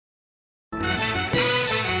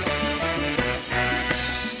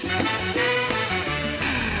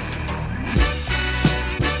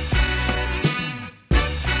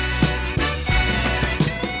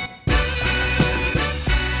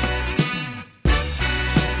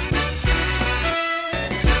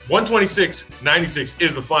126-96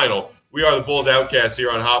 is the final. We are the Bulls Outcasts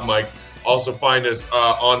here on Hot Mic. Also find us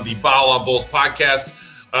on the Bottle on Bulls podcast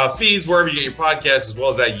feeds, wherever you get your podcasts, as well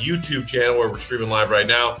as that YouTube channel where we're streaming live right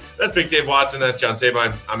now. That's Big Dave Watson. That's John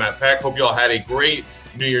Sabine. I'm Matt Peck. Hope you all had a great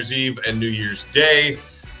New Year's Eve and New Year's Day.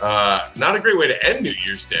 Not a great way to end New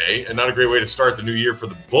Year's Day and not a great way to start the new year for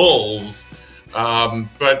the Bulls.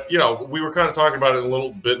 But, you know, we were kind of talking about it a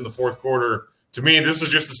little bit in the fourth quarter. To me, this was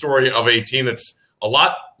just the story of a team that's a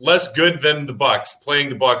lot less good than the Bucks, playing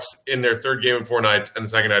the Bucks in their third game in 4 nights and the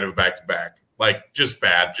second night of a back-to-back. Like, just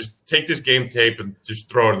bad. Just take this game tape and just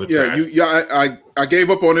throw it in the trash. I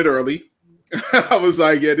gave up on it early. I was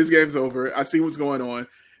like, yeah, this game's over. I see what's going on.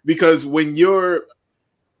 Because when you're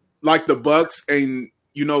like the Bucks and,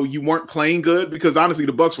 you know, you weren't playing good, because honestly,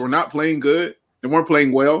 the Bucks were not playing good. They weren't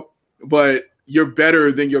playing well, but you're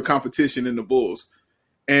better than your competition in the Bulls.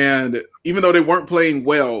 And even though they weren't playing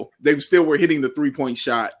well, they still were hitting the three-point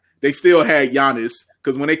shot. They still had Giannis,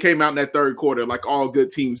 because when they came out in that third quarter, like all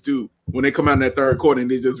good teams do, when they come out in that third quarter and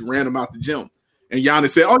they just ran them out the gym. And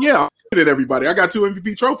Giannis said, oh, yeah, I'm better than everybody. I got 2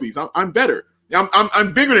 MVP trophies. I'm better.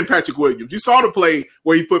 I'm bigger than Patrick Williams. You saw the play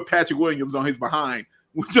where he put Patrick Williams on his behind,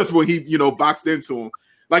 just when he, you know, boxed into him.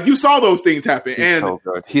 Like, you saw those things happen.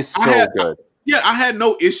 He's so good. Yeah, I had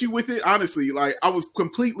no issue with it, honestly. Like, I was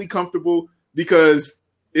completely comfortable because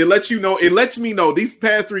it lets me know these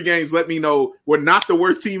past 3 games let me know we're not the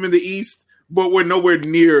worst team in the East, but we're nowhere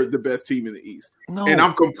near the best team in the East. No. And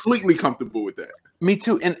I'm completely comfortable with that. Me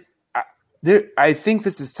too. And I think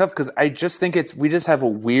this is tough because I just think we just have a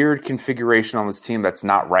weird configuration on this team that's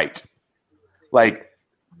not right. Like,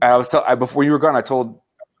 before you were gone, I told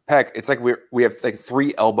Peck, it's like we have like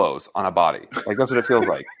 3 elbows on a body. Like, that's what it feels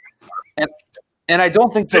like. And I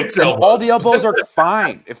don't think all the elbows are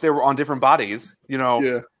fine if they were on different bodies, you know.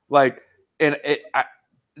 Yeah. Like,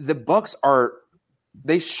 the Bucks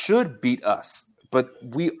they should beat us, but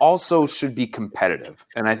we also should be competitive.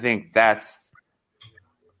 And I think that's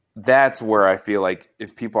where I feel like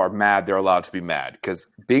if people are mad, they're allowed to be mad, because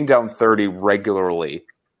being down 30 regularly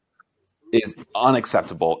is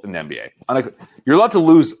unacceptable in the NBA. You're allowed to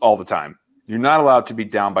lose all the time. You're not allowed to be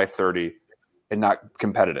down by 30 and not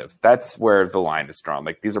competitive. That's where the line is drawn.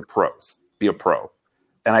 Like, these are pros. Be a pro.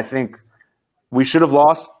 And I think we should have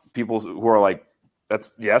lost. People who are like,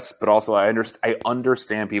 that's yes, but also I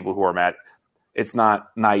understand people who are mad. It's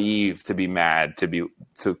not naive to be mad to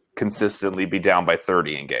consistently be down by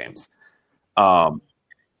 30 in games.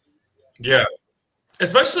 Yeah.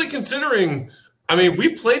 Especially considering, I mean,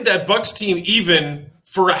 we played that Bucks team even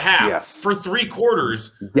for a half, for 3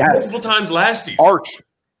 quarters, multiple times last season.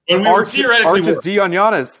 And we were theoretically is D on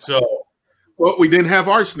Giannis. So, well, we didn't have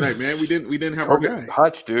Arch tonight, man. We didn't have our guy.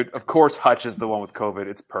 Hutch, dude. Of course, Hutch is the one with COVID.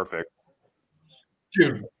 It's perfect,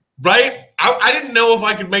 dude. Right? I didn't know if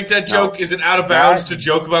I could make that joke. Is it out of bounds to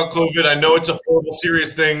joke about COVID? I know it's a horrible,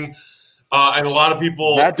 serious thing, and a lot of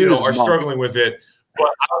people are struggling with it. But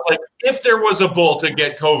I was like, if there was a bull to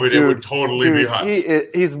get COVID, it would totally be Hutch.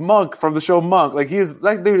 He's Monk from the show Monk. Like,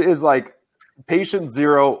 that dude is like patient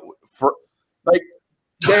zero for like.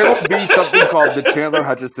 There will be something called the Chandler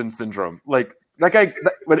Hutchison syndrome. But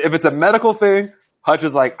if it's a medical thing, Hutch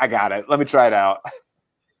is like, I got it. Let me try it out.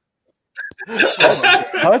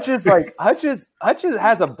 Hutch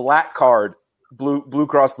has a black card, Blue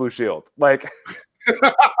Cross Blue Shield. Like, he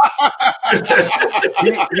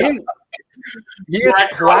is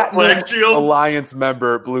Platinum Alliance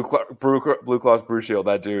member, Blue Cross Blue Shield.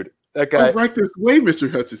 That dude, that guy. Oh, right this way,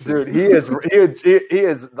 Mr. Hutchison. Dude, he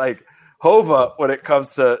is like Hova when it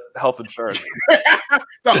comes to health insurance.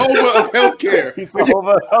 The Hova of healthcare. He's the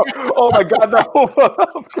Hova. Oh my God, the Hova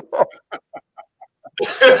of healthcare.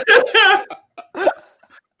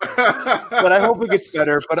 But I hope it gets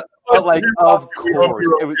better. But like, of course,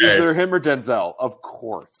 it was either him or Denzel. Of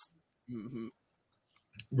course. Mm-hmm.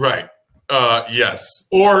 Right. Yes.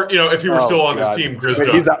 Or if he were still on this team, Chris.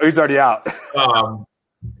 He's already out.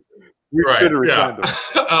 Right. Yeah.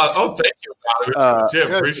 Thank you, Tip.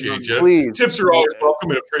 Appreciate you. Please. Tips are always welcome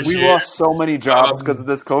and appreciated. We lost so many jobs because of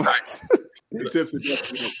this COVID. Tips are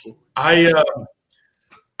definitely helpful.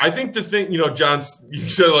 I think the thing, John, you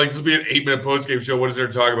said like this will be an 8-minute post-game show. What is there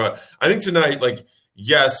to talk about? I think tonight,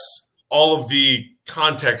 yes, all of the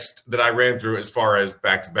context that I ran through as far as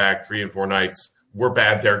back-to-back 3 and 4 nights were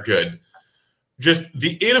bad. They're good. Just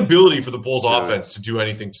the inability for the Bulls offense to do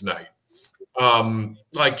anything tonight. They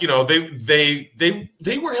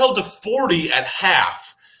were held to 40 at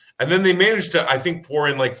half, and then they managed to, I think, pour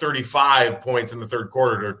in 35 points in the third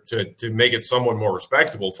quarter to make it somewhat more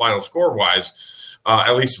respectable final score wise,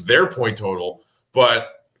 at least their point total. But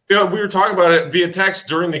we were talking about it via text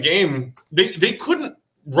during the game. They couldn't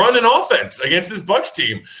run an offense against this Bucks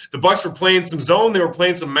team. The Bucks were playing some zone, they were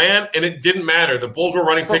playing some man, and it didn't matter. The Bulls were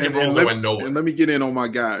running pick and rolls that went nowhere. And let me get in on my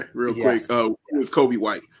guy real quick. It was Kobe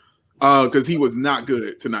White, because he was not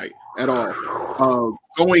good tonight at all.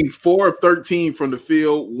 Going 4 of 13 from the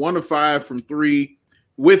field, 1 of 5 from 3,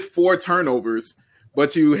 with 4 turnovers,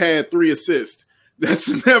 but you had 3 assists.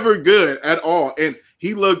 That's never good at all. And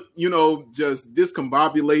he looked, just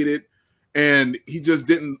discombobulated. And he just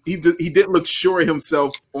didn't look sure of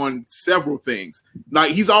himself on several things.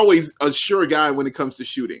 Like, he's always a sure guy when it comes to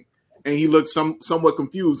shooting, and he looked somewhat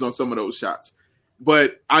confused on some of those shots.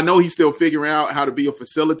 But I know he's still figuring out how to be a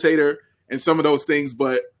facilitator and some of those things.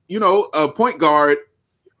 But a point guard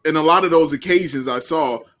in a lot of those occasions I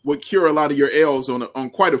saw would cure a lot of your L's on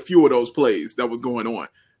quite a few of those plays that was going on.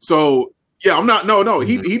 So yeah, I'm not. No,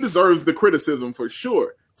 he deserves the criticism for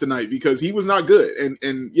sure tonight, because he was not good,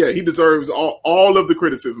 and yeah, he deserves all of the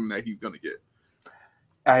criticism that he's going to get.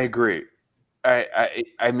 I agree. I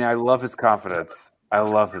mean, I love his confidence. I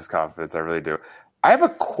really do. I have a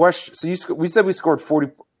question. So we said we scored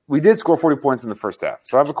 40. We did score 40 points in the first half.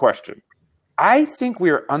 So I have a question. I think we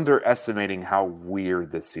are underestimating how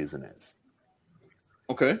weird this season is.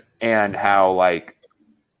 Okay. And how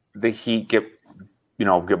the Heat get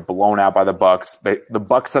blown out by the Bucks. The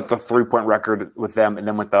Bucks set the 3-point record with them, and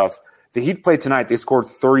then with us. The Heat played tonight. They scored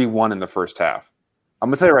 31 in the first half. I'm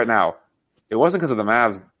gonna tell you right now, it wasn't because of the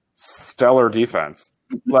Mavs' stellar defense.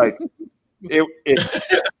 It's but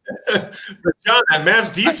John, that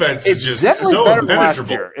Mavs defense is just definitely so better than last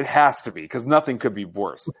impenetrable. year. It has to be, because nothing could be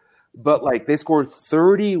worse. But they scored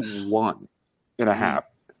 31 and a half.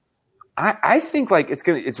 I think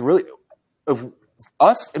it's really of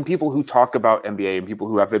us and people who talk about NBA and people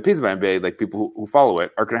who have opinions about NBA, people who follow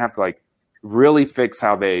it, are going to have to really fix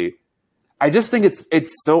how they. I just think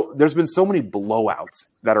it's so. There's been so many blowouts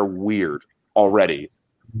that are weird already.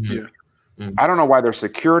 Yeah, I don't know why there's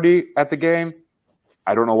security at the game.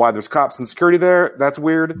 I don't know why there's cops and security there. That's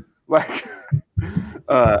weird.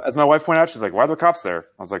 As my wife pointed out, she's like, "Why are there cops there?"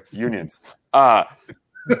 I was like, "Unions." But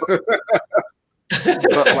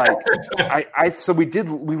so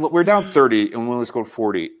we're down 30 and we only scored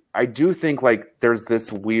 40. I do think there's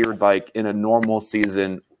this weird in a normal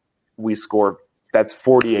season we score that's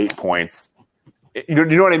 48 points. You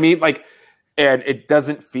know what I mean? And it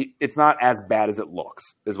doesn't feel, it's not as bad as it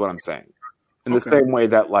looks, is what I'm saying. In the same way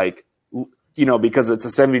that because it's a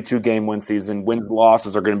 72 game win season, wins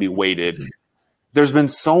losses are going to be weighted. There's been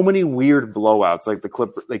so many weird blowouts, the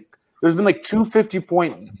Clippers. There's been 2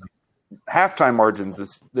 50-point halftime margins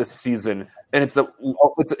this season, and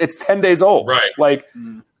it's 10 days old. Right.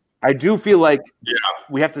 I do feel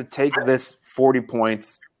we have to take this 40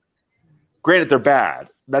 points. Granted, they're bad.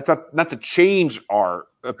 That's not to change our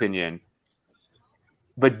opinion.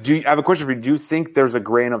 But I have a question for you. Do you think there's a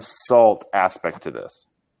grain of salt aspect to this?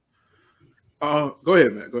 Go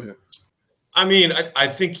ahead, Matt. Go ahead. I mean, I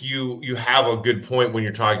think you have a good point when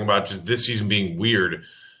you're talking about just this season being weird.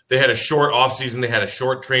 They had a short offseason. They had a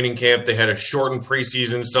short training camp. They had a shortened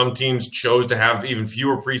preseason. Some teams chose to have even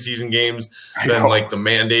fewer preseason games than the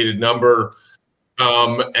mandated number.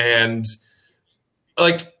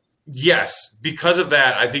 Yes, because of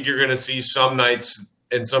that, I think you're going to see some nights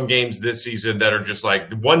and some games this season that are just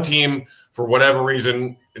one team, for whatever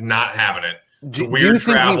reason, not having it. Do you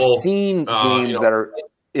think we've seen games that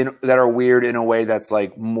are weird in a way that's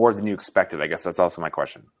more than you expected? I guess that's also my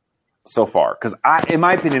question so far, because in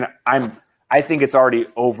my opinion, I think it's already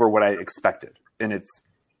over what I expected, and it's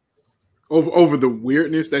over the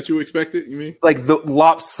weirdness that you expected. You mean the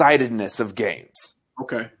lopsidedness of games?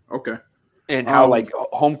 Okay, and how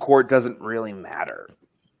home court doesn't really matter.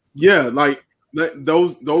 Yeah,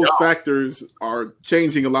 those factors are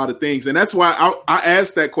changing a lot of things, and that's why I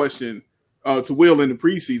asked that question to Will in the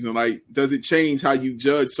preseason. Does it change how you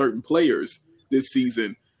judge certain players this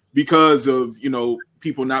season because of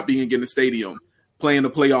people not being in the stadium, playing the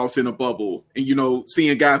playoffs in a bubble, and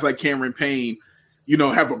seeing guys like Cameron Payne,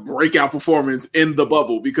 have a breakout performance in the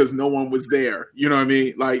bubble because no one was there. You know what I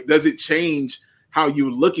mean? Does it change how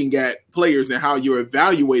you're looking at players and how you're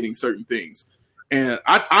evaluating certain things? And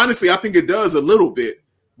I think it does a little bit,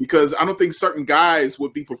 because I don't think certain guys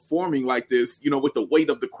would be performing like this, with the weight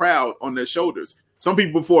of the crowd on their shoulders. Some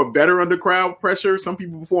people perform better under crowd pressure. Some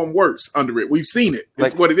people perform worse under it. We've seen it.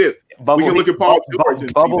 That's what it is. We can look at Paul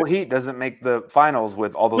George. Bubble Heat doesn't make the finals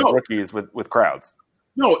with all those rookies with crowds.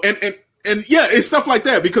 No, and yeah, it's stuff like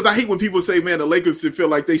that, because I hate when people say, man, the Lakers should feel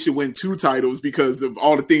like they should win 2 titles because of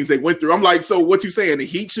all the things they went through. I'm like, so what you saying? The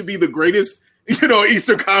Heat should be the greatest,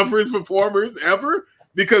 Eastern Conference performers ever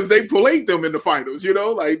because they played them in the finals,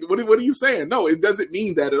 what are you saying? No, it doesn't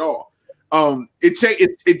mean that at all.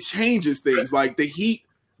 it changes things. Like the Heat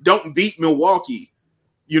don't beat Milwaukee,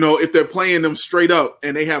 if they're playing them straight up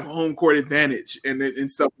and they have home court advantage and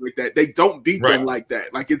stuff like that. They don't beat them like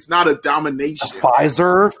that. Like it's not a domination.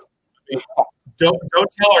 Pfizer. Don't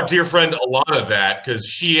tell our dear friend Alana that, because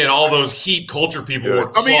she and all those Heat culture people were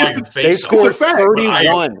clawing the face. They scored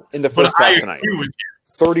 31 in the first half tonight. With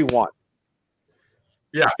you. 31.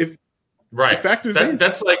 Yeah, right.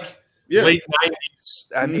 That's like late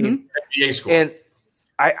 90s. I mean, NBA score.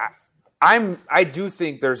 And I do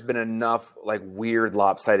think there's been enough like weird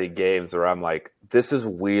lopsided games where I'm like, this is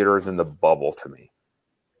weirder than the bubble to me.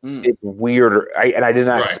 It's weirder, and I did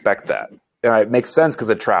not expect that. And it makes sense because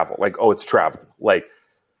of travel. Like, it's travel. Like,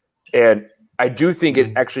 and I do think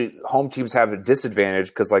it actually home teams have a disadvantage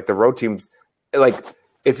because like the road teams, like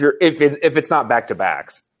if it's not back to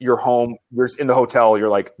backs, you're home, you're in the hotel, you're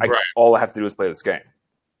like, all I have to do is play this game.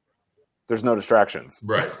 There's no distractions.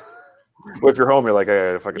 Right. But if you're home, you're like,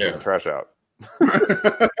 hey, if I can take the trash out.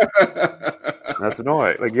 That's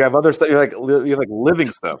annoying. Like you have other stuff. You have living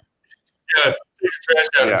stuff. Yeah, take the trash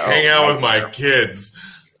out and hang out with my kids.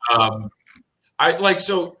 I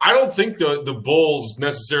don't think the Bulls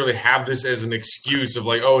necessarily have this as an excuse of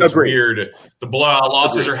like, it's weird. The blowout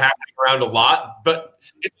losses are happening around a lot, but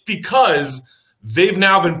it's because they've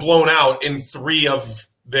now been blown out in 3 of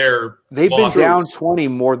their They've losses. Been down 20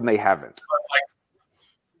 more than they haven't.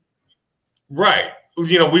 Right.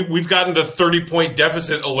 We've gotten the 30-point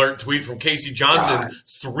deficit alert tweet from Casey Johnson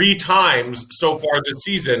 3 times so far this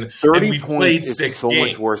season, 30 and we've played is 6 so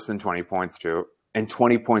games. Much worse than 20 points too, and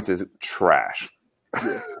 20 points is trash.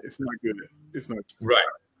 Yeah, it's not good. It's not good. Right.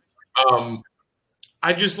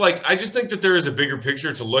 I just think that there is a bigger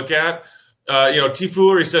picture to look at. T.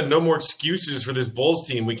 Foolery said no more excuses for this Bulls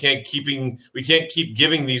team. We can't keep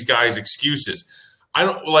giving these guys excuses. I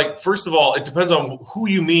don't like. First of all, it depends on who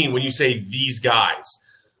you mean when you say these guys.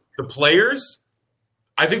 The players,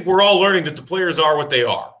 I think we're all learning that the players are what they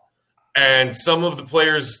are, and some of the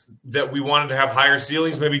players that we wanted to have higher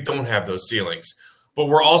ceilings maybe don't have those ceilings. But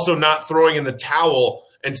we're also not throwing in the towel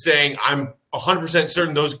and saying I'm 100%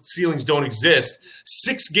 certain those ceilings don't exist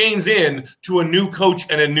 6 games in to a new coach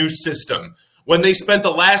and a new system when they spent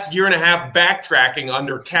the last year and a half backtracking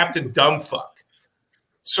under Captain Dumbfuck.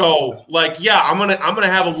 So, I'm gonna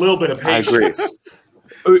have a little bit of patience.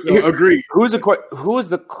 I agree. Who is if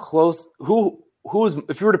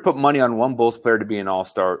you were to put money on one Bulls player to be an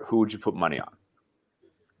all-star, who would you put money on?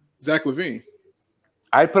 Zach LaVine.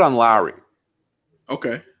 I'd put on Lowry.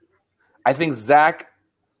 Okay. I think Zach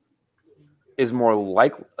is more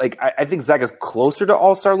I think Zach is closer to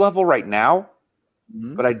all-star level right now,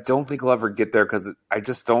 but I don't think he'll ever get there because I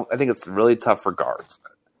think it's really tough for guards.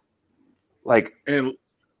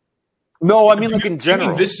 No, I mean in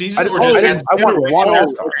general. This season, I want one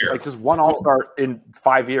all-star, just one all-star in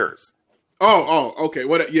 5 years. Oh, okay.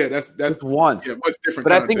 What? Yeah, that's just once. Yeah, much different.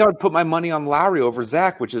 But I think I would put my money on Lowry over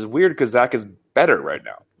Zach, which is weird because Zach is better right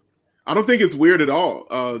now. I don't think it's weird at all.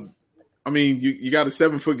 I mean, you got a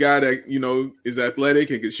 7-foot guy that is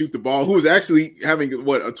athletic and can shoot the ball, who was actually having a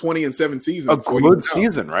 20-7 season, a good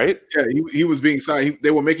season, right? Yeah, he was being signed.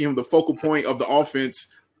 They were making him the focal point of the offense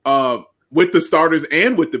with the starters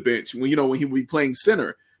and with the bench. When he would be playing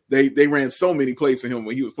center, they ran so many plays for him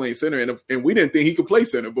when he was playing center, and we didn't think he could play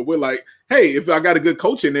center. But we're like, hey, if I got a good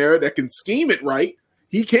coach in there that can scheme it right,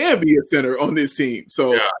 he can be a center on this team.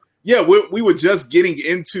 So. Yeah, we were just getting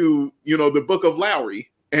into, the book of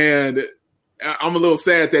Lowry, and I'm a little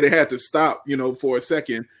sad that it had to stop, for a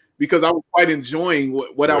second because I was quite enjoying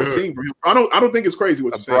what I was seeing from him. I don't think it's crazy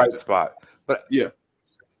what you're saying. Bright spot, but yeah,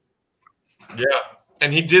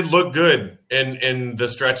 and he did look good in the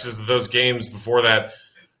stretches of those games before that.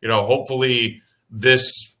 Hopefully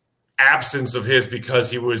this absence of his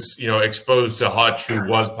because he was exposed to Hutch, who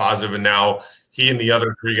was positive, and now he and the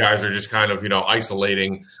other 3 guys are just kind of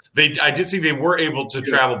isolating. I did see they were able to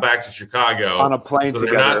travel back to Chicago on a plane so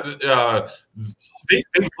together. They're not, they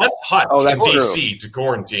left Hutch in DC to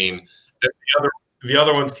quarantine. The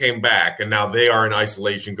other ones came back, and now they are in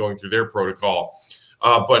isolation going through their protocol.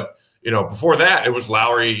 But before that, it was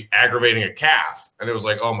Lowry aggravating a calf, and it was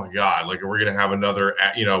like, oh my God, are we going to have another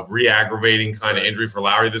re-aggravating kind of injury for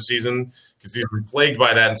Lowry this season? Because he's been plagued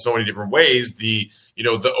by that in so many different ways. The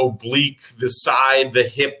oblique, the side, the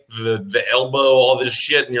hip, the elbow, all this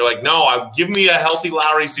shit. And you're like, no, give me a healthy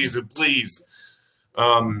Lowry season, please.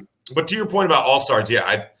 But to your point about all-stars,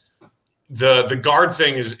 the guard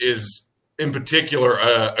thing is in particular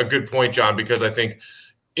a good point, John, because I think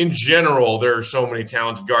in general there are so many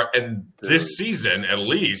talented guards. And this season, at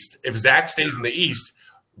least, if Zach stays in the East,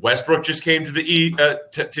 Westbrook just came to the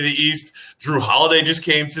to the East. Drew Holiday just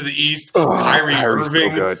came to the East. Kyrie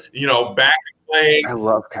Irving, back playing. I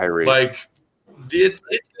love Kyrie. Like, it's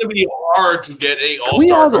going to be hard to get a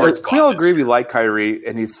all-star guard spot. We all agree we like Kyrie,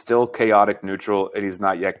 and he's still chaotic neutral, and he's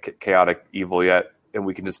not yet chaotic evil yet, and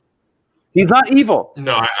we can just – he's not evil.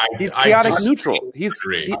 No, he's chaotic neutral. He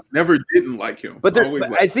never didn't like him. But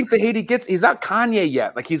I think the hate he gets – he's not Kanye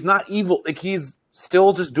yet. Like, he's not evil. Like, he's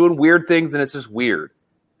still just doing weird things, and it's just weird.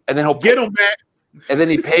 And then he'll get him back. And then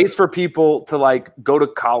he pays for people to, like, go to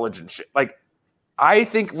college and shit. Like, I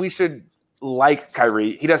think we should – like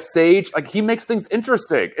Kyrie. He does Sage. Like, he makes things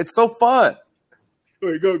interesting. It's so fun.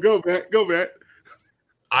 Wait, go back.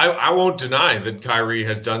 I won't deny that Kyrie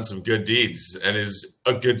has done some good deeds and is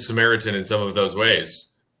a good Samaritan in some of those ways.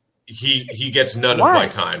 He gets none of my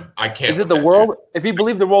time. I can't. Is it the world? If you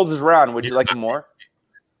believe the world is round, would you like him more?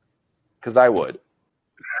 Because I would.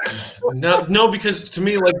 No, because to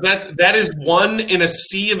me, like that is one in a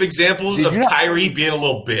sea of examples of Kyrie being a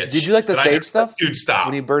little bitch. Did you like the Sage stuff? Dude, stop.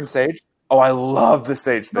 When he burned Sage? Oh, I love the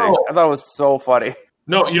Sage thing. No. I thought it was so funny.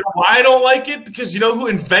 No, you know why I don't like it? Because you know who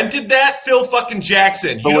invented that? Phil fucking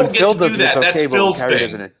Jackson. You don't get to do that. That's Phil's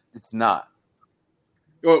thing. It's not.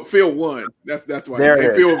 Well, Phil won. That's why.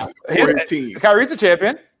 Phil's for his team. Kyrie's a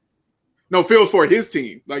champion. No, Phil's for his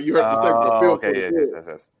team. Like you heard the second one. Phil. Okay,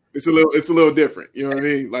 yes. It's a little different. You know what I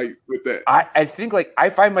mean? Like with that. I think like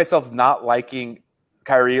I find myself not liking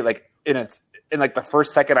Kyrie like in like the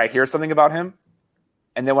first second I hear something about him.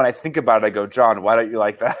 And then when I think about it, I go, John, why don't you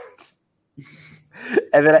like that?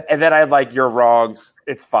 and then I'm like, you're wrong.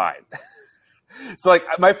 It's fine. So like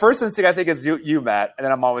my first instinct, I think, is you, Matt. And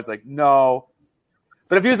then I'm always like, no.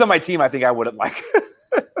 But if he was on my team, I think I wouldn't like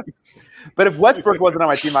him. But if Westbrook wasn't on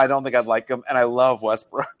my team, I don't think I'd like him. And I love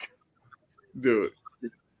Westbrook. Dude.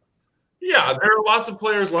 Yeah, there are lots of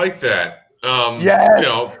players like that.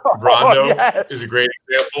 Yes. Rondo is a great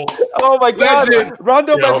example. Oh my God,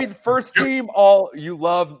 Rondo might be the first team all you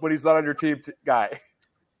love when he's not on your team guy.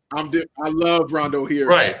 I love Rondo here.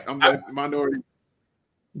 Right, I'm the minority.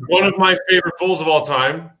 One of my favorite Bulls of all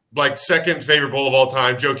time, like second favorite Bull of all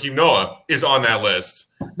time, Joakim Noah, is on that list.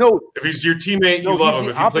 No, if he's your teammate, you love him.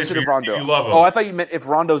 If he plays for your team, you love him. Oh, I thought you meant if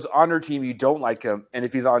Rondo's on your team, you don't like him, and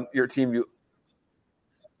if he's on your team, you.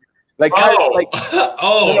 Like, Kyrie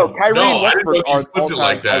and Westbrook are all time.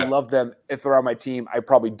 Like I love them. If they're on my team, I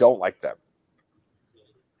probably don't like them.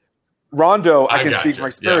 Rondo, I can speak from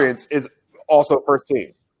experience, is also first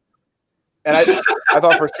team. And I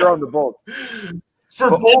thought for sure on the Bulls. For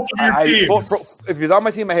both of your teams. If he's on my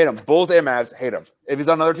team, I hate him. Bulls and Mavs, hate him. If he's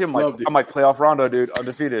on another team, I'm like playoff Rondo, dude,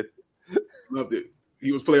 undefeated. Loved it.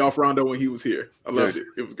 He was playoff Rondo when he was here. I loved it.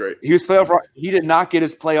 It was great. He was playoff. He did not get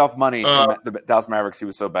his playoff money from the Dallas Mavericks. He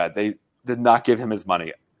was so bad. They did not give him his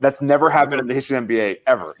money. That's never happened in the history of the NBA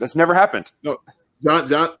ever. That's never happened. No,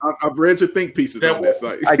 John, I've read your think pieces on this.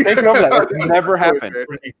 Like, I think over that. That's never happened.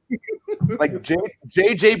 Like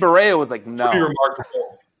JJ Barea was like, no. Pretty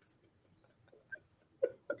remarkable.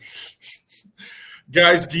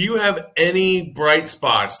 Guys, do you have any bright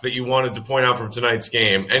spots that you wanted to point out from tonight's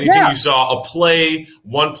game? Anything you saw,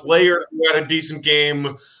 one player who had a decent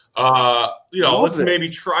game? Let's maybe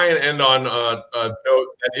try and end on a note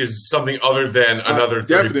that is something other than another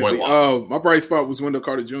 30-point loss. My bright spot was Wendell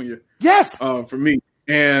Carter Jr. Yes, for me,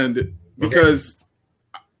 and because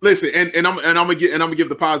listen, and I'm gonna give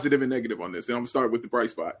the positive and negative on this, and I'm gonna start with the bright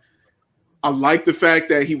spot. I like the fact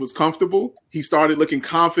that he was comfortable. He started looking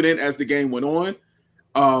confident as the game went on.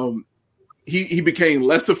 He became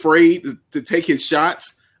less afraid to take his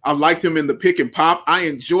shots. I liked him in the pick and pop. I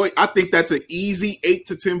think that's an easy 8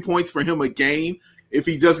 to 10 points for him a game if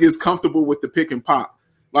he just gets comfortable with the pick and pop.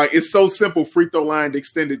 Like, it's so simple, free throw line,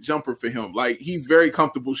 extended jumper for him. Like, he's very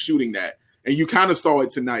comfortable shooting that. And you kind of saw it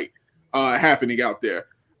tonight happening out there.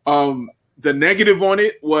 The negative on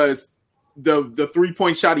it was the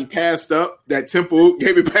 3-point shot he passed up that Temple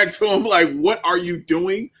gave it back to him. Like, what are you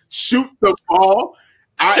doing? Shoot the ball.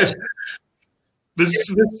 The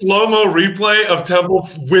slow-mo replay of Temple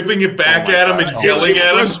whipping it back at him and yelling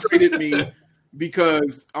at him frustrated me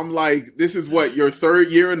because I'm like, this is what, your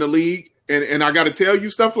third year in the league, and I got to tell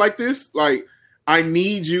you stuff like this. Like, I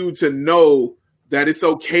need you to know that it's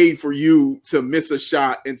okay for you to miss a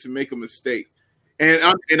shot and to make a mistake. And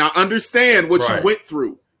I understand what you went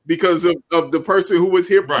through because of the person who was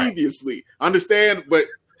here previously. Understand, but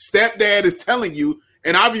stepdad is telling you,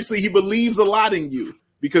 and obviously he believes a lot in you,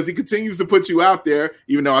 because he continues to put you out there,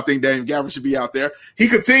 even though I think Daniel Gafford should be out there. He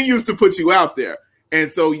continues to put you out there.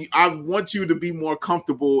 And so I want you to be more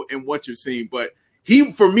comfortable in what you're seeing. But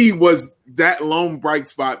he, for me, was that lone bright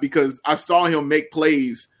spot because I saw him make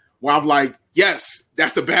plays where I'm like, yes,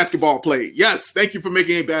 that's a basketball play. Yes, thank you for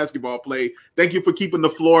making a basketball play. Thank you for keeping the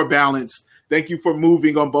floor balanced. Thank you for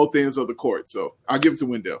moving on both ends of the court. So I'll give it to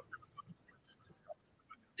Wendell.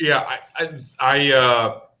 Yeah,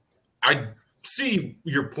 I see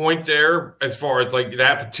your point there as far as like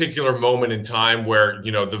that particular moment in time where,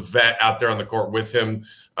 you know, the vet out there on the court with him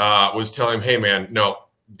was telling him, hey, man, no,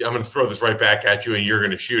 I'm going to throw this right back at you and you're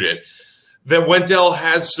going to shoot it. That Wendell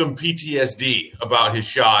has some PTSD about his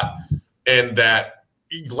shot, and that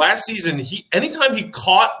last season, anytime he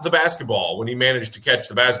caught the basketball, when he managed to catch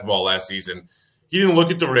the basketball last season, he didn't look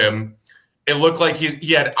at the rim. It looked like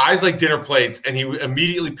he had eyes like dinner plates, and he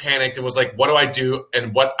immediately panicked and was like, what do I do?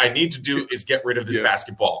 And what I need to do is get rid of this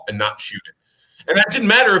basketball and not shoot it. And that didn't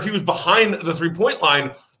matter if he was behind the three-point line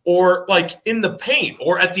or like in the paint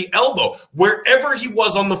or at the elbow. Wherever he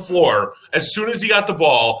was on the floor, as soon as he got the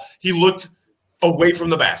ball, he looked away from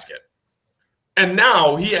the basket. And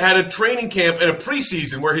now he had a training camp and a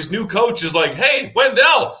preseason where his new coach is like, hey,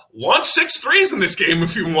 Wendell, launch 6 threes in this game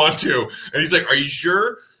if you want to. And he's like, are you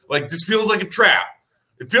sure? Like, this feels like a trap.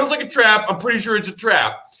 It feels like a trap. I'm pretty sure it's a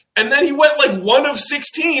trap. And then he went like 1 of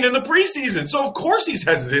 16 in the preseason. So, of course, he's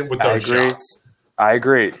hesitant with those shots. I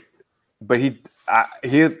agree. But he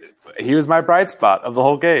was my bright spot of the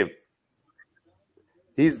whole game.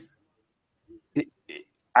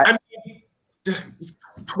 I mean,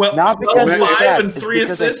 12, not because 12 5 stats, and 3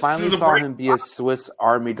 assists. I finally saw him be a Swiss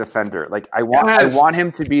Army defender. Like I want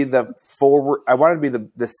him to be the forward. I want him to be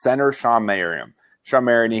the center Shawn Marion. Shawn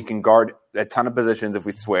Marion, he can guard a ton of positions if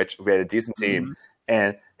we switch, if we had a decent team. Mm-hmm.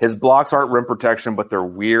 And his blocks aren't rim protection, but they're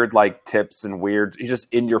weird like tips and weird. He's just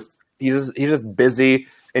he's just busy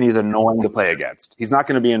and he's annoying to play against. He's not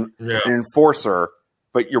going to be an enforcer,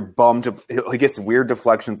 but you're bummed. He gets weird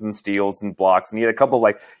deflections and steals and blocks. And he had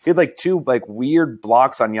like 2 like weird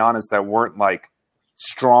blocks on Giannis that weren't like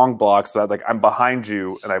strong blocks, but like I'm behind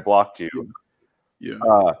you and I blocked you. Yeah.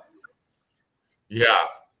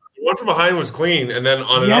 The one from behind was clean, and then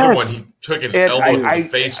on another one, he took an elbow to the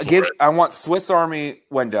face for it. I want Swiss Army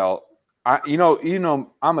Wendell. You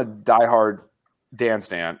know, I'm a diehard Dan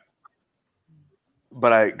stan,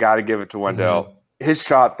 but I got to give it to Wendell. Mm-hmm. His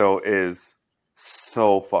shot, though, is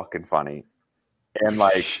so fucking funny. And,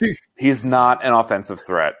 like, he's not an offensive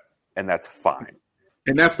threat, and that's fine.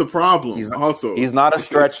 And that's the problem. He's not a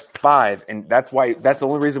stretch 5, and that's the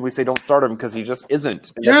only reason we say don't start him, because he just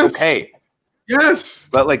isn't. And that's okay. Yes.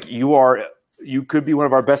 But like you could be one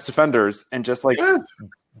of our best defenders and just like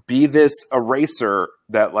be this eraser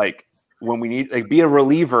that like when we need like be a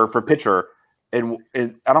reliever for pitcher and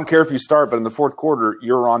I don't care if you start, but in the fourth quarter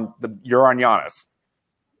you're on Giannis.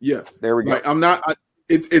 Yeah. There we go. Like,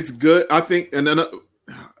 it's good. I think and then God,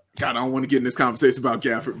 I don't want to get in this conversation about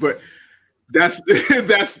Gafford, but that's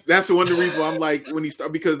one of the reasons I'm like when he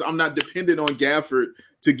start because I'm not dependent on Gafford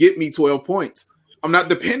to get me 12 points. I'm not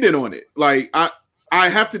dependent on it. Like I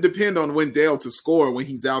have to depend on Wendell to score when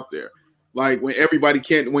he's out there. Like when everybody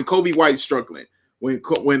can't, when Kobe White's struggling, when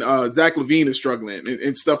Zach LaVine is struggling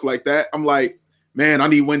and stuff like that. I'm like, man, I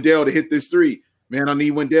need Wendell to hit this 3. Man, I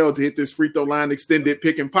need Wendell to hit this free throw line extended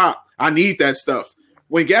pick and pop. I need that stuff.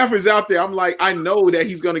 When Gafford's out there, I'm like, I know that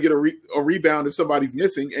he's going to get a rebound if somebody's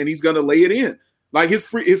missing, and he's going to lay it in. Like his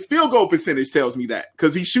field goal percentage tells me that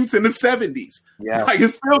because he shoots in the 70s. Yeah. Like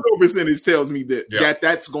his field goal percentage tells me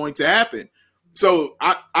that's going to happen. So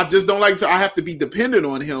I just don't like. I have to be dependent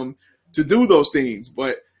on him to do those things.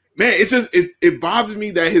 But man, it's just it bothers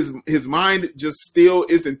me that his mind just still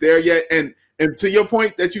isn't there yet. And to your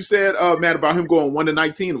point that you said, Matt, about him going 1 to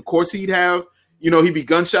 19, of course he'd have. He'd be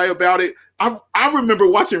gun shy about it. I remember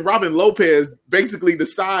watching Robin Lopez basically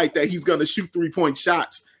decide that he's going to shoot 3-point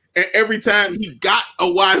shots. And every time he got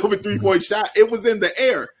a wide open 3-point shot, it was in the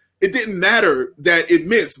air. It didn't matter that it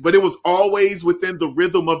missed, but it was always within the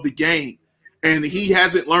rhythm of the game. And he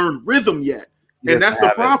hasn't learned rhythm yet. And that's the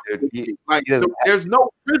problem. There's no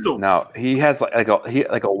rhythm. No, he has like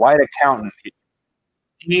a white accountant. He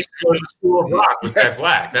needs to go to the school of rock with that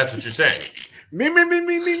black. That's what you're saying. Me.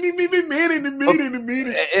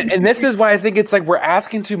 And this is why I think it's like we're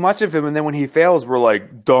asking too much of him. And then when he fails, we're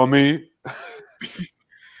like, dummy.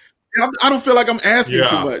 I don't feel like I'm asking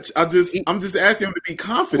too much. I'm just asking him to be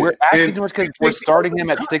confident. We're asking too much because we're starting him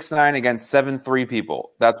at 6'9" against 7'3"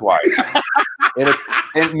 people. That's why.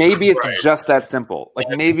 and maybe it's just that simple. Like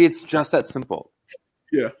maybe it's just that simple.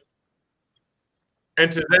 Yeah. And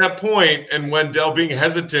to that point, and Wendell being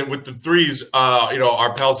hesitant with the threes,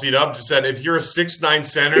 our pal Seed Up just said, if you're a 6'9"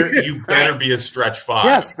 center, you better be a stretch 5.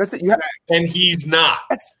 Yes, that's it. And he's not.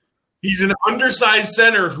 He's an undersized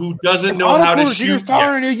center who doesn't know how to shoot.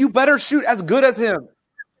 You better shoot as good as him.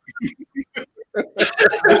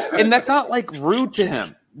 And that's not like rude to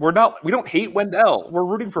him. We don't hate Wendell. We're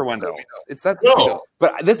rooting for Wendell. It's that No.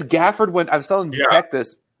 But this Gafford, when I was telling Beck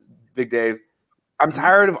this, Big Dave, I'm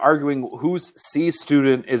tired of arguing whose C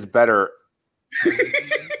student is better.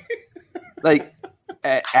 Like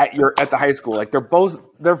at the high school, like they're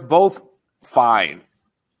both fine.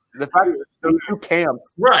 The fact that those two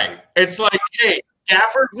camps, right? It's like, hey,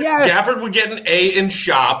 Gafford would get an A in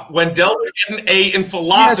shop. Wendell would get an A in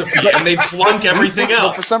philosophy, and they'd flunk everything else.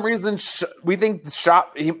 But for some reason, we think the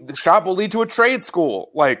shop will lead to a trade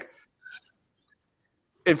school. Like,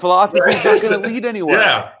 in philosophy, it's not going to lead anywhere.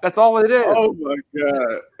 Yeah. That's all it is. Oh my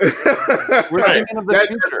god, We're thinking of the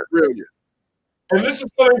future. Brilliant. And this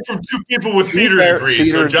is coming from two people with theater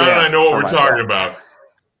degrees, so John and I know what we're talking about.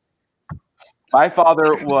 My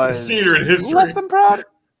father was theater and history. Less than proud.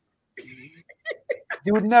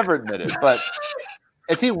 He would never admit it, but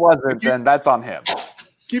if he wasn't, then that's on him.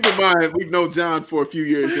 Keep in mind, we've known John for a few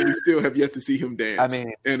years, and we still have yet to see him dance. I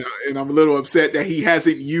mean, and I'm a little upset that he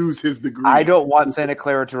hasn't used his degree. I don't want Santa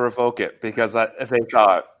Clara to revoke it because if they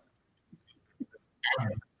saw it.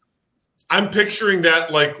 I'm picturing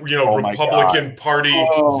that, like, Republican Party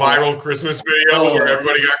viral Christmas video where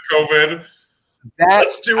everybody got COVID.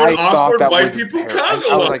 Let's do an awkward white people Congo.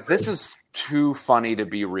 I was like, this is too funny to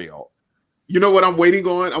be real. You know what I'm waiting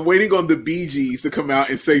on? I'm waiting on the Bee Gees to come out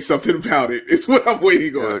and say something about it. It's what I'm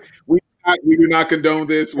waiting on. We do not condone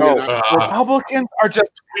this. Republicans are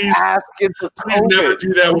just asking for COVID. Please never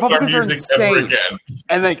do that with our music ever again.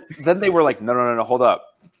 And then they were like, no, hold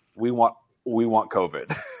up. We want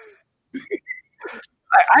COVID.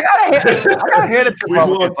 I gotta hand it to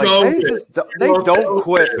Republicans. Like, they don't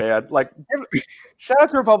quit, man. Like, shout out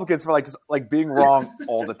to Republicans for like being wrong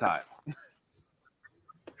all the time.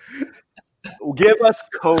 Give us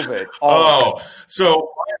COVID.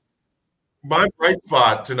 So my bright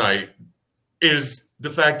spot tonight is the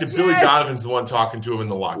fact that Billy Donovan's the one talking to him in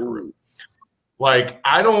the locker room. Like,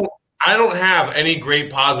 I don't have any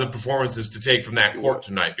great positive performances to take from that court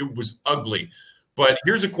tonight. It was ugly. But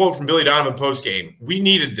here's a quote from Billy Donovan post-game. We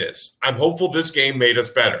needed this. I'm hopeful this game made us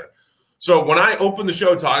better. So when I opened the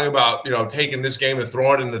show talking about, taking this game and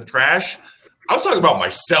throwing it in the trash, I was talking about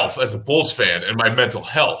myself as a Bulls fan and my mental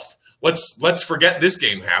health. Let's forget this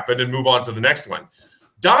game happened and move on to the next one.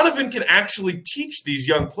 Donovan can actually teach these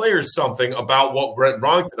young players something about what went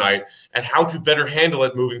wrong tonight and how to better handle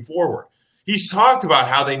it moving forward. He's talked about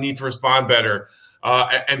how they need to respond better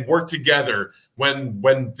and work together when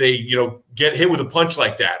they get hit with a punch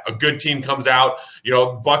like that. A good team comes out.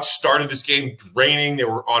 Bucks started this game draining. They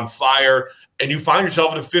were on fire, and you find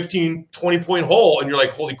yourself in a 15, 20-point hole, and you're like,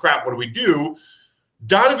 holy crap, what do we do?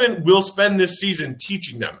 Donovan will spend this season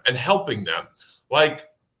teaching them and helping them. Like,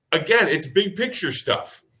 again, it's big picture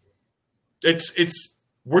stuff.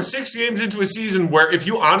 We're 6 games into a season where if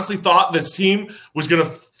you honestly thought this team was going to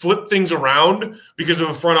flip things around because of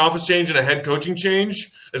a front office change and a head coaching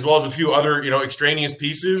change, as well as a few other, extraneous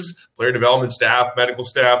pieces, player development staff, medical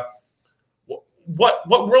staff, what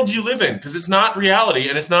world do you live in? Because it's not reality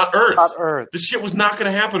and it's not Earth. This shit was not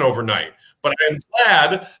going to happen overnight. But I am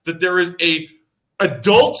glad that there is a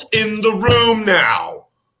adult in the room now.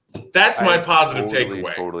 That's my positive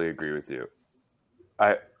takeaway. Totally agree with you.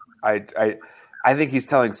 I think he's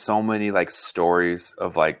telling so many stories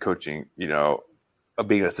of coaching, of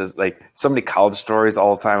being an assistant, so many college stories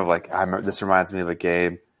all the time of I remember, this reminds me of a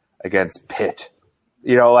game against Pitt.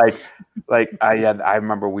 I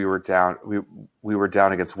remember we were down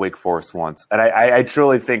against Wake Forest once, and I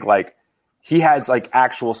truly think he has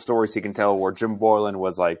actual stories he can tell where Jim Boylan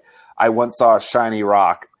was I once saw a shiny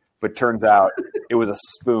rock, but turns out it was a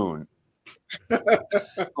spoon.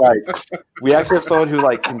 We actually have someone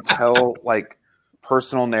who can tell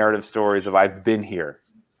personal narrative stories of I've been here.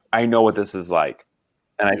 I know what this is like.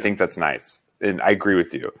 And I think that's nice. And I agree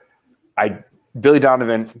with you. Billy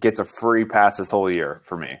Donovan gets a free pass this whole year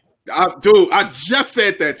for me. I just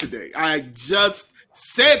said that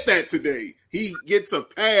today. He gets a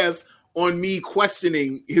pass on me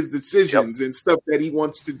questioning his decisions and stuff that he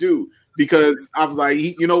wants to do. Because I was like,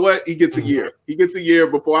 you know what? He gets a year. He gets a year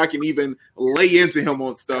before I can even lay into him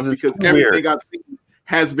on stuff because everything I've seen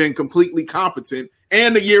has been completely competent.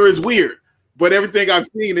 And the year is weird. But everything I've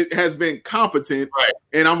seen, it has been competent. Right.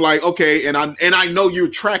 And I'm like, okay, and I know your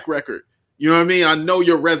track record. You know what I mean? I know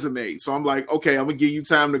your resume. So I'm like, okay, I'm going to give you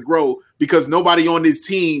time to grow because nobody on this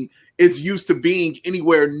team is used to being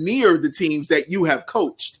anywhere near the teams that you have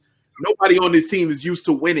coached. Nobody on this team is used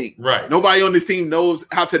to winning. Right. Nobody on this team knows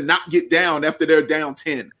how to not get down after they're down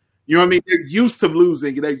 10. You know what I mean? They're used to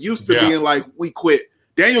losing. They're used to being like, we quit.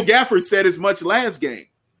 Daniel Gafford said as much last game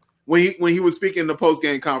when he was speaking in the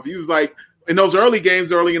post-game conference. He was like, in those early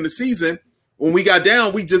games, early in the season, when we got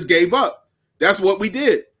down, we just gave up. That's what we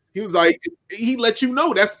did. He was like, he let you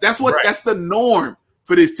know that's the norm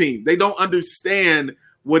for this team. They don't understand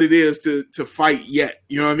what it is to fight yet.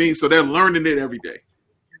 You know what I mean? So they're learning it every day.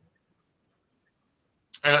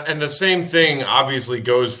 And the same thing obviously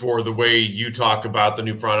goes for the way you talk about the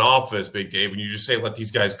new front office, Big Dave, when you just say, let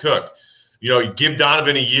these guys cook. You know, you give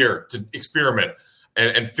Donovan a year to experiment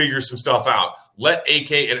and figure some stuff out. Let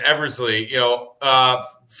AK and Eversley,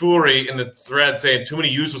 foolery in the thread saying too many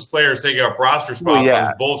useless players taking up roster spots on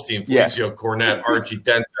this Bulls team. Felicio, Cornette, Archie,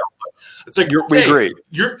 Denzel. It's like, we agree.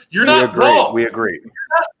 You're not wrong. We agree. You're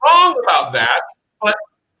not wrong about that. But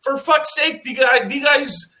for fuck's sake, the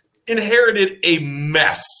guys inherited a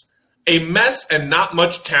mess and not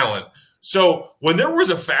much talent. So when there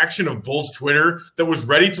was a faction of Bulls Twitter that was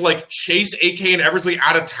ready to like chase AK and Eversley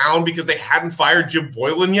out of town because they hadn't fired Jim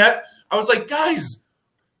Boylan yet, I was like, guys,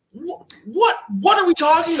 what are we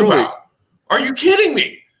talking about? Are you kidding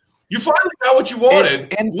me? You finally got what you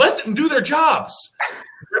wanted. And let them do their jobs.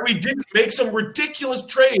 We didn't make some ridiculous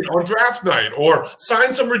trade on draft night or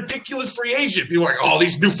sign some ridiculous free agent. People are like, oh,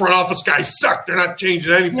 these new front office guys suck. They're not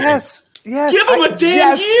changing anything. Yes. Give them a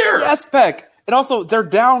damn year. Yes, Peck. And also, they're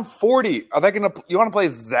down 40. Are they going to – you want to play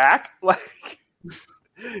Zach? Like,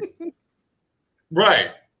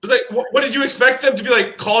 right. It's like, what did you expect them to be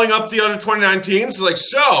like calling up the other 29 teams? Like,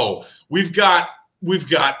 so we've got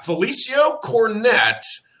Felicio, Cornette,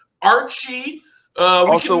 Archie –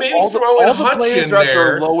 we can maybe throw in Hutch in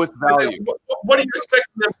there. Lowest value. What are you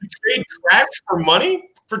expecting them to trade trash for money?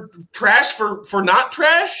 For trash for not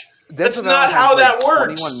trash? That's not how that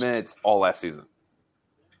works. 21 minutes all last season.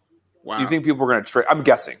 Wow. Do you think people were going to trade? I'm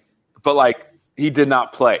guessing. But, like, he did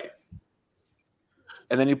not play.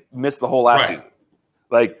 And then he missed the whole last season.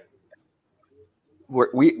 Like,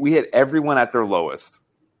 we had everyone at their lowest.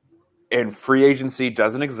 And free agency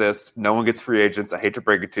doesn't exist. No one gets free agents. I hate to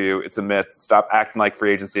break it to you. It's a myth. Stop acting like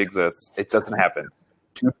free agency exists. It doesn't happen.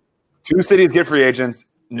 Two cities get free agents.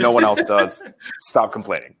 No one else does. Stop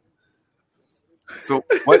complaining. So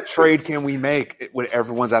what trade can we make when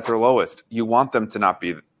everyone's at their lowest? You want them to not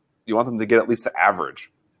be – you want them to get at least to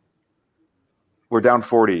average. We're down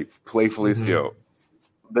 40. Play Felicio.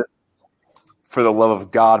 Mm-hmm. For the love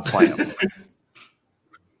of God, play him.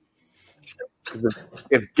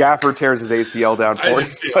 If Gaffer tears his ACL down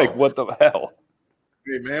 40, like what the hell?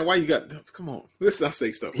 Hey man, why you got? Come on, let's not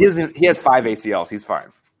say stuff. He has 5 ACLs. He's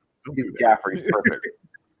fine. He's Gaffer. He's perfect.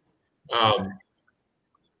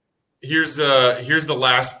 Here's the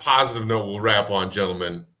last positive note we'll wrap on,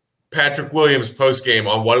 gentlemen. Patrick Williams postgame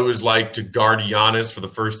on what it was like to guard Giannis for the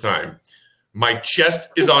first time. My chest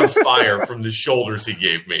is on fire from the shoulders he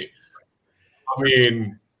gave me. I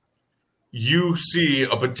mean, you see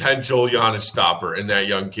a potential Giannis stopper in that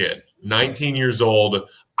young kid, 19 years old.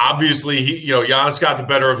 Obviously, Giannis got the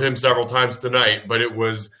better of him several times tonight, but it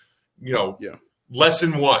was,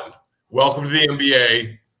 lesson one. Welcome to the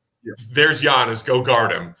NBA. Yeah. There's Giannis. Go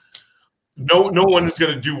guard him. No one is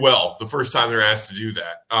going to do well the first time they're asked to do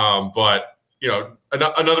that. But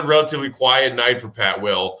another relatively quiet night for Pat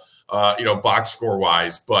Will, box score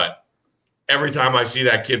wise, but every time I see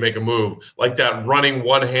that kid make a move, like that running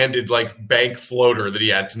one-handed like bank floater that he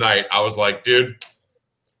had tonight, I was like, dude,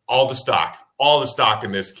 all the stock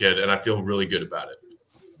in this kid, and I feel really good about it.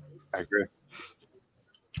 I agree.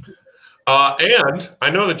 And I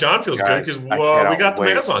know that John feels good because we got the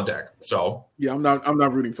Mavs on deck. So yeah, I'm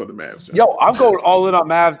not rooting for the Mavs, John. Yo, I'm going all in on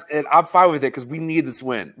Mavs, and I'm fine with it because we need this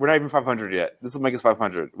win. We're not even 500 yet. This will make us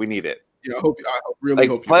 500. We need it. Yeah, I really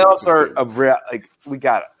hope playoffs are a real we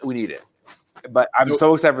got it. We need it. But I'm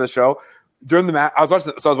so excited for the show. During the match, I was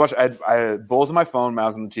watching. I had Bulls on my phone,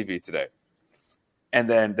 Mavs on the TV today, and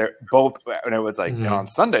then they're both. And it was like on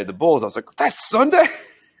Sunday, the Bulls. I was like, that's Sunday.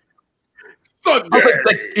 I was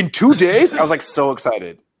like in 2 days. I was like so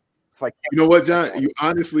excited. It's like, you know what, John? You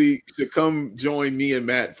honestly should come join me and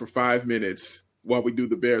Matt for 5 minutes while we do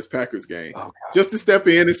the Bears-Packers game, just to step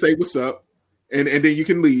in and say what's up, and then you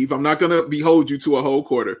can leave. I'm not gonna behold you to a whole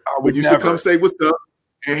quarter, but you should come say what's up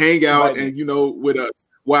and hang out and with us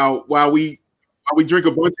while we drink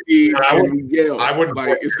a bunch of eggs and we yell. I wouldn't.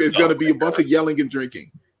 Like it's going to be a bunch of yelling and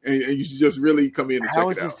drinking, and you should just really come in and check it out. How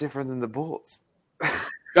is this different than the Bulls?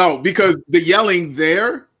 No, because the yelling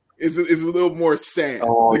there is a little more sad.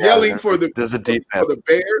 The yelling for the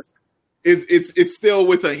Bears it's still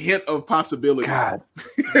with a hint of possibility. God,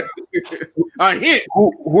 a hint.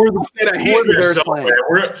 Who are the Bears playing?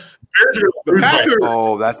 The Packers.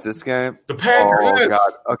 Oh, that's this game? The Packers. Oh,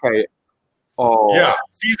 God. Okay. Oh. Yeah.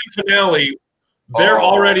 Season finale. They're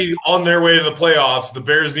already on their way to the playoffs. The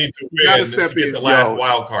Bears need to win to get the last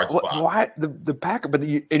wild card spot. Why the Packers? But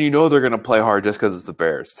they're going to play hard just because it's the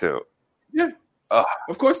Bears too. Yeah,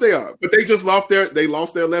 of course they are. But they just lost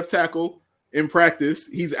their left tackle in practice.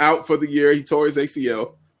 He's out for the year. He tore his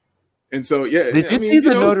ACL, and so yeah. Did you see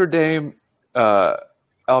the Notre Dame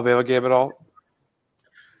Alabama game at all?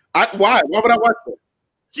 Why would I watch that?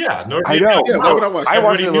 Yeah, I know. Yeah, why would I watch that? I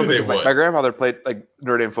watched it a little bit. My grandfather played like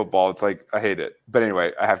Notre Dame football. It's like I hate it, but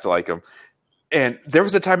anyway, I have to like him. And there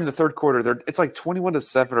was a time in the third quarter, it's like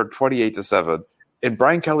 21-7 or 28-7, and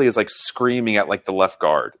Brian Kelly is like screaming at like the left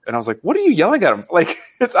guard, and I was like, "What are you yelling at him? Like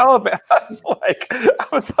it's Alabama!" Like I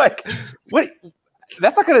was like, "What?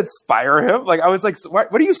 That's not going to inspire him." Like I was like,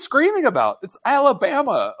 "What are you screaming about? It's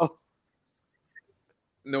Alabama." Oh.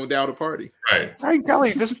 No doubt a party. Right. Brian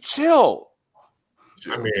Kelly, just chill.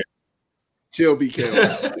 I mean, chill, BK.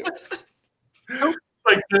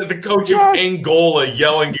 Like the coach of Angola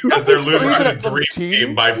yelling because they're losing to the Dream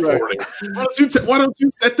Team by 40. Why don't you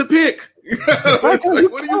set the pick? What are you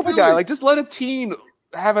doing? Guy? Like, just let a teen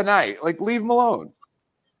have a night. Like, leave him alone.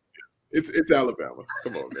 It's Alabama.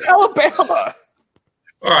 Come on, man. Alabama.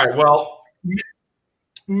 All right. Well,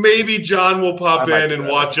 maybe John will pop in and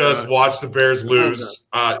watch the Bears lose.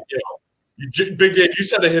 Big Dave, you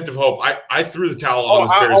said a hint of hope. I threw the towel on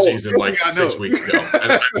this Bears season like 6 weeks ago.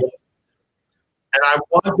 And I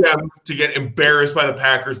want them to get embarrassed by the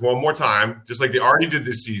Packers one more time, just like they already did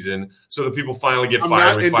this season, so that people finally get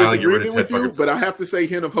fired. We finally get rid of Ted Tucker. But I have to say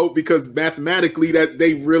hint of hope because mathematically that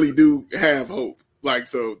they really do have hope. Like,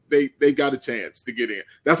 so they got a chance to get in.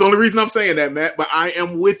 That's the only reason I'm saying that, Matt. But I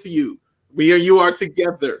am with you. Me and you are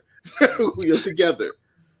together. We are together.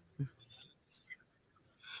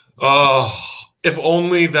 If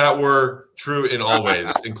only that were true in all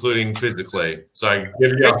ways, including physically. So I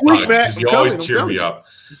give you a hug because you always cheer me up.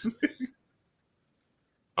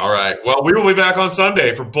 All right. Well, we will be back on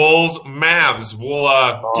Sunday for Bulls Mavs.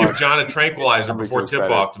 We'll give John a tranquilizer before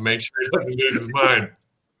tip-off to make sure he doesn't lose his mind.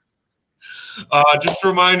 Just a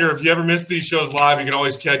reminder, if you ever miss these shows live, you can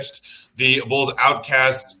always catch the Bulls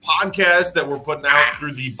Outcasts podcast that we're putting out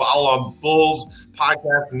through the Bottle on Bulls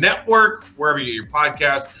podcast network, wherever you get your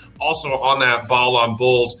podcasts. Also on that Bottle on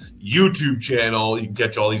Bulls YouTube channel, you can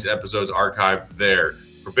catch all these episodes archived there.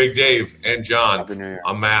 For Big Dave and John,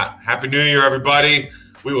 I'm Matt. Happy New Year, everybody.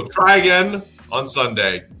 We will try again on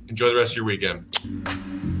Sunday. Enjoy the rest of your weekend.